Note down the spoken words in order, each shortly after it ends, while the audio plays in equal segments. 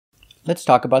Let's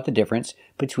talk about the difference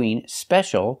between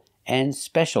special and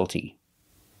specialty.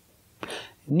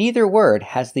 Neither word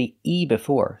has the E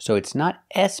before, so it's not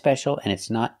S special and it's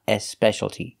not S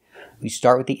specialty. We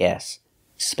start with the S,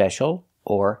 special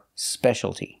or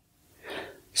specialty.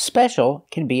 Special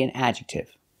can be an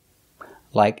adjective,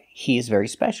 like he is very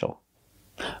special,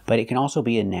 but it can also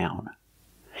be a noun.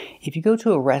 If you go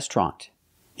to a restaurant,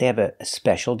 they have a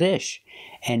special dish,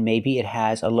 and maybe it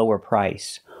has a lower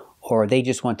price, or they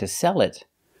just want to sell it,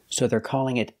 so they're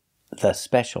calling it the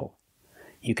special.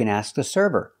 You can ask the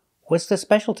server, "What's the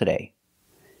special today?"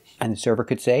 And the server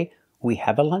could say, "We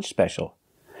have a lunch special.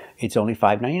 It's only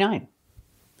 $5.99.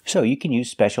 So you can use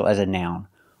special as a noun.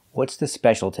 What's the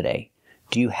special today?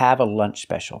 Do you have a lunch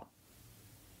special?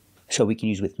 So we can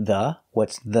use with the,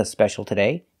 what's the special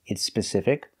today? It's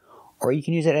specific. Or you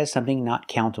can use it as something not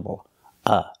countable.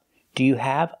 Do you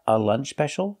have a lunch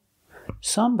special?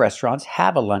 Some restaurants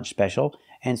have a lunch special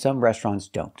and some restaurants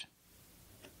don't.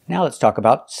 Now let's talk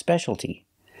about specialty.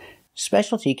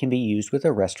 Specialty can be used with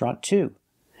a restaurant too.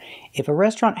 If a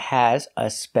restaurant has a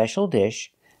special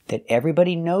dish that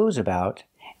everybody knows about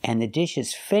and the dish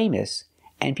is famous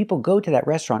and people go to that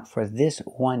restaurant for this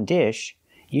one dish,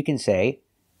 you can say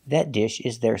that dish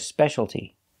is their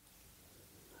specialty.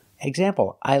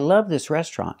 Example, I love this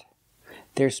restaurant.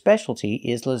 Their specialty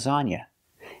is lasagna.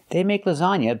 They make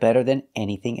lasagna better than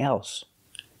anything else.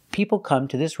 People come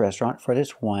to this restaurant for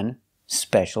this one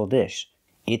special dish.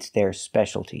 It's their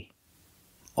specialty.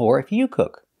 Or if you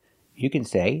cook, you can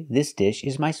say, this dish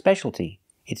is my specialty.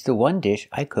 It's the one dish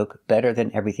I cook better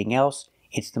than everything else.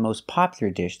 It's the most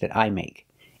popular dish that I make.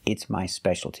 It's my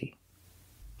specialty.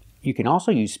 You can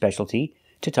also use specialty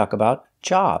to talk about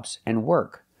jobs and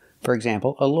work. For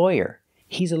example, a lawyer.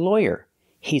 He's a lawyer.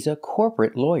 He's a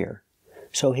corporate lawyer.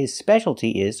 So his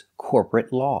specialty is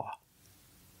corporate law.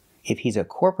 If he's a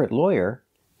corporate lawyer,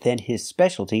 then his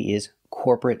specialty is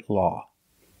corporate law.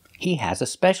 He has a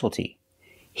specialty.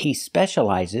 He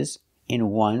specializes in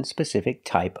one specific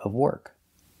type of work.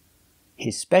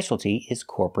 His specialty is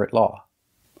corporate law.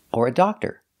 Or a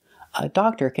doctor. A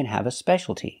doctor can have a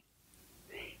specialty.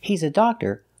 He's a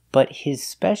doctor, but his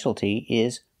specialty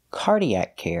is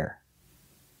cardiac care.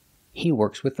 He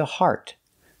works with the heart,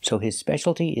 so his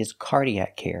specialty is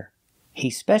cardiac care. He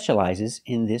specializes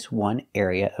in this one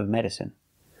area of medicine,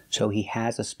 so he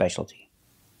has a specialty.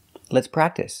 Let's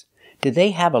practice. Do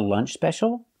they have a lunch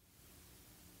special?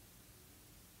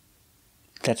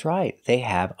 That's right, they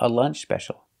have a lunch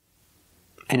special.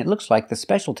 And it looks like the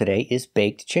special today is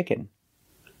baked chicken.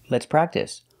 Let's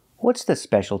practice. What's the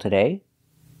special today?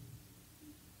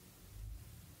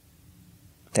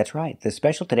 That's right, the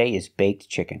special today is baked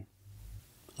chicken.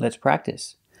 Let's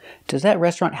practice. Does that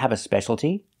restaurant have a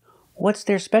specialty? What's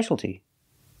their specialty?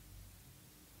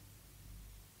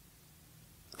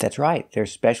 That's right, their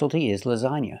specialty is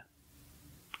lasagna.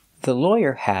 The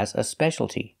lawyer has a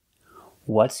specialty.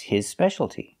 What's his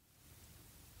specialty?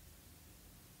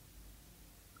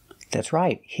 That's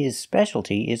right, his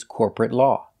specialty is corporate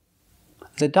law.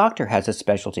 The doctor has a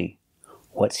specialty.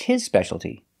 What's his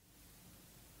specialty?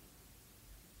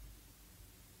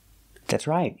 That's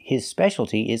right, his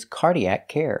specialty is cardiac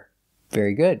care.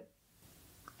 Very good.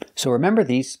 So remember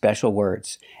these special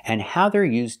words and how they're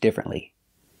used differently.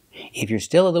 If you're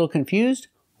still a little confused,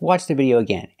 watch the video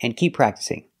again and keep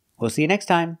practicing. We'll see you next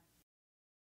time.